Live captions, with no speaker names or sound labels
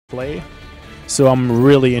play. So I'm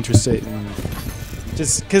really interested in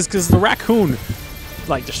just because the raccoon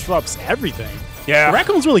like disrupts everything. Yeah. The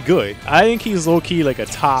raccoon's really good. I think he's low-key like a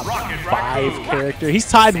top 5 character. He's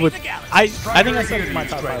tied with I think I said it was my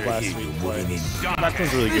top 5 last week. But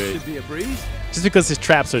raccoon's really good. Just because his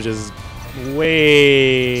traps are just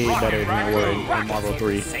way better than they were in Marvel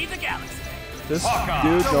 3. This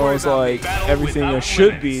dude knows like everything there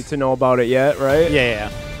should be to know about it yet, right? Yeah.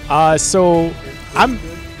 So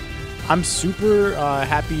I'm super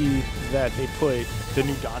happy that they put the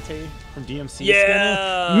new Dante from DMC.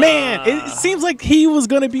 Yeah. Man, it seems like he was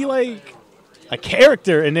gonna be like a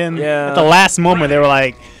character, and then at the last moment they were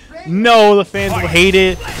like, "No, the fans will hate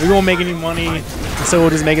it. We won't make any money, so we'll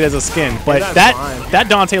just make it as a skin." But that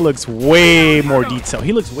Dante looks way more detailed.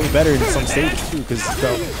 He looks way better in some stages too, because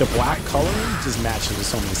the black coloring just matches with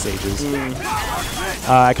so many stages.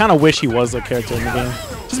 I kind of wish he was a character in the game,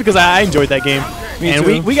 just because I enjoyed that game. Me and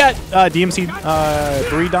too. we got DMC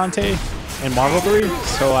 3 Dante and Marvel 3,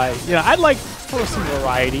 so I'd like for some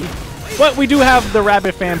variety. But we do have the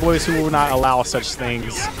rabid fanboys who will not allow such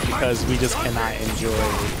things because we just cannot enjoy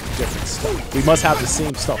different stuff. We must have the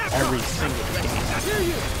same stuff every single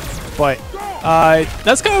game. But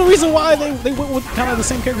that's kind of the reason why they went with kind of the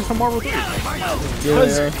same characters from Marvel 3.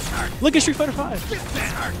 Because look at Street Fighter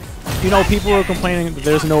 5. You know, people are complaining that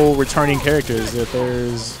there's no returning characters, that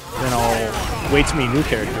there's, you know, way too many new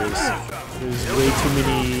characters. There's way too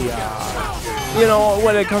many... you know,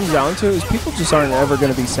 what it comes down to is people just aren't ever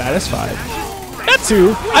going to be satisfied. That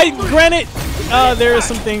too. Granted, there are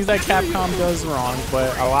some things that Capcom does wrong,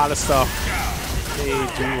 but a lot of stuff they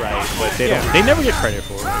do right, but they never get credit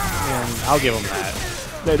for it, and I'll give them that.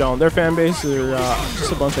 They don't. Their fan base are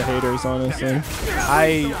just a bunch of haters, honestly.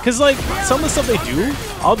 Because like some of the stuff they do,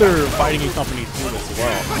 other fighting game companies do as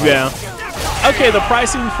well. Like, yeah. Okay, the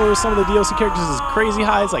pricing for some of the DLC characters is crazy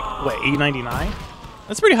high. It's like what, $8.99?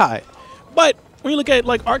 That's pretty high. But when you look at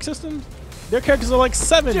like Arc System, their characters are like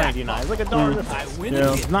 $7.99. It's like $1 difference.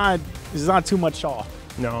 Yeah. It's not too much off.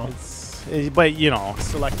 No. But you know,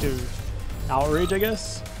 selective outrage, I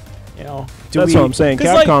guess. You know, that's what I'm saying.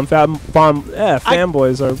 Capcom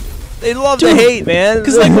fanboys are. They love to hate, man.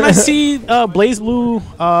 Because like when I see Blaze Blue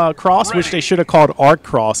Cross, which they should have called Arc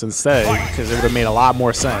Cross instead, because it would have made a lot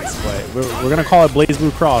more sense. But we're gonna call it Blaze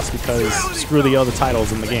Blue Cross because screw the other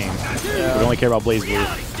titles in the game. Yeah. We only care about Blaze Blue.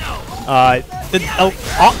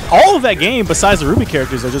 All of that game, besides the Ruby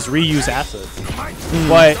characters, are just reused assets.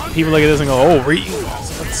 But people look at this and go, "Oh,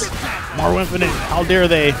 reuse! It's Marvel Infinite. How dare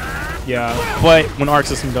they?" Yeah. But when Arc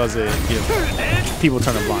System does it, you know, people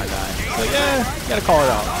turn a blind eye. It's like, yeah, you gotta call it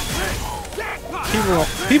out.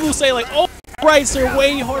 People say like, "Oh, sprites are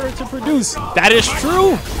way harder to produce." That is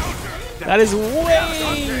true. That is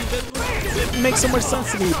way. It makes so much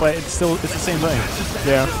sense to me, but it's the same thing.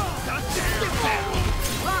 Yeah.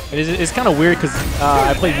 It's kind of weird because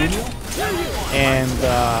I played Unio, and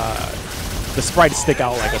the sprites stick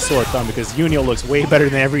out like a sore thumb because Unio looks way better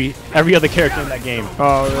than every other character in that game.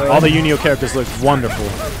 Oh, really? All the Unio characters look wonderful,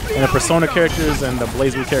 and the Persona characters and the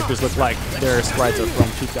BlazBlue characters look like their sprites are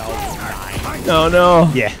from 2009. Oh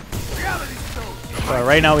no. Yeah.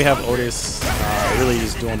 Right now we have Otis really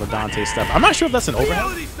just doing the Dante stuff. I'm not sure if that's an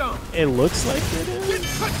overhead. It looks like it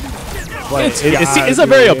is. But it's a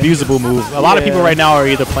very abusable move. A lot of people right now are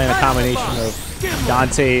either playing a combination of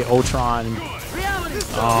Dante, Ultron,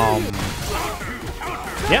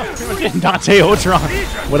 Dante, Ultron,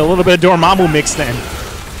 with a little bit of Dormammu mixed in.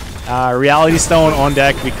 Reality Stone on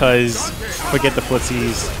deck because forget the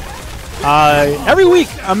footsies. Every week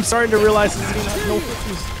I'm starting to realize this game has no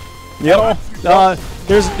footsies. Yep.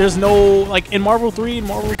 There's no, like in Marvel 3 and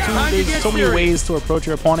Marvel 2, there's so many ways to approach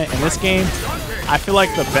your opponent. In this game, I feel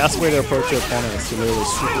like the best way to approach your opponent is to literally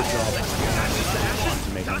super drop to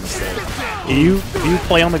make a mistake. If you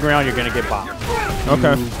play on the ground, you're gonna get bopped.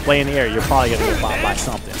 If you play in the air, you're probably gonna get bopped by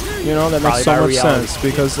something. You know, that makes so much sense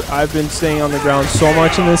because I've been staying on the ground so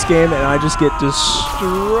much in this game, and I just get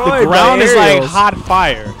destroyed. The ground is like hot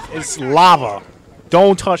fire. It's lava.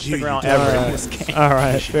 Don't touch the ground ever in this game. All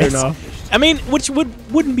right, fair enough. I mean, which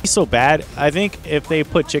wouldn't be so bad. I think if they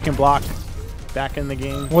put chicken block back in the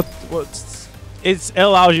game, it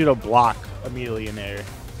allows you to block immediately in there.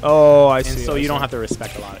 Oh, I see. And so you don't have to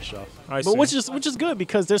respect a lot of stuff. But which is good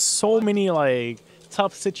because there's so many like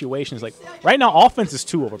tough situations. Like right now, offense is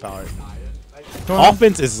too overpowered.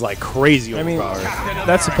 Offense is like crazy overpowered.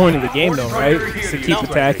 That's the point of the game, though, right? It's to keep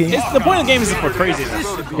attacking. The point of the game is for craziness.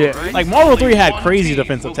 Yeah. Like Marvel 3 had crazy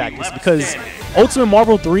defensive tactics because Ultimate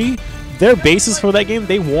Marvel 3. Their basis for that game,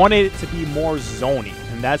 they wanted it to be more zony,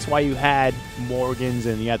 and that's why you had Morgans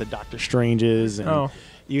and you had the Doctor Stranges and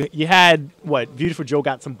you had what? Beautiful Joe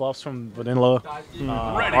got some buffs from Vanilla.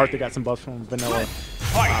 Arthur got some buffs from Vanilla.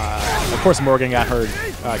 Of course, Morgan got her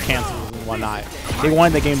canceled and whatnot. They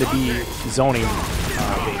wanted the game to be zoning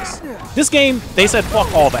based. This game, they said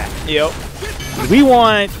fuck all that. Yep. We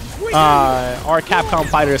want our Capcom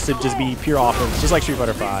fighters to just be pure offense, just like Street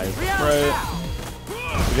Fighter 5. Right.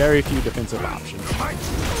 Very few defensive options.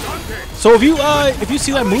 So if you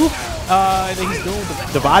see that move that he's doing,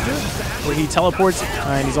 the Vajra, where he teleports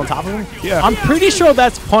and he's on top of him, yeah, I'm pretty sure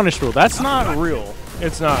that's punishable. That's not real.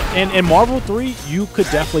 It's not. And in Marvel 3, you could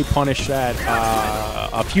definitely punish that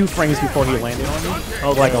a few frames before he landed on you,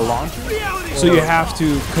 or like a launch. So you have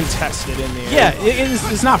to contest it in the air. Yeah,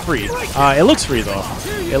 it's not free. It looks free though.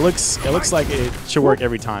 It looks like it should work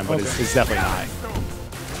every time, but it's definitely not.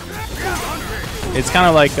 It's kind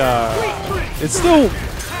of like it's still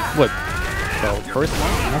what the first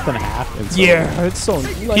month and a half. And so yeah, it's so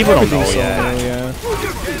like, people don't know. So Yeah.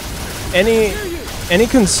 Any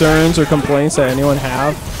concerns or complaints that anyone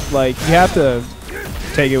have, like you have to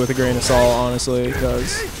take it with a grain of salt, honestly,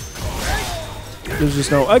 because there's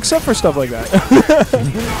just no except for stuff like that.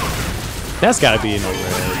 That's got to be an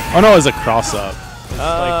overhead. Oh no, it's a cross up.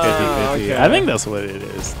 Like 50-50. Okay. I think that's what it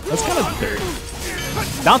is. That's kind of dirty.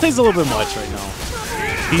 Dante's a little bit much right now.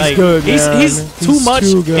 He's like, good, man. He's too much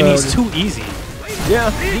too good. and he's too easy. Yeah.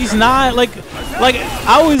 He's not like when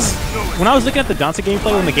I was looking at the Dante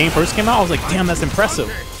gameplay when the game first came out, I was like, damn, that's impressive.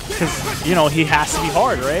 Because you know he has to be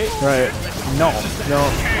hard, right? Right. No.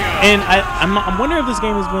 And I'm wondering if this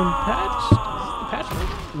game has been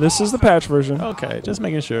patched. This is the patch version. Okay, just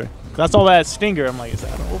making sure. That's all that stinger. I'm like, is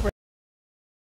that over?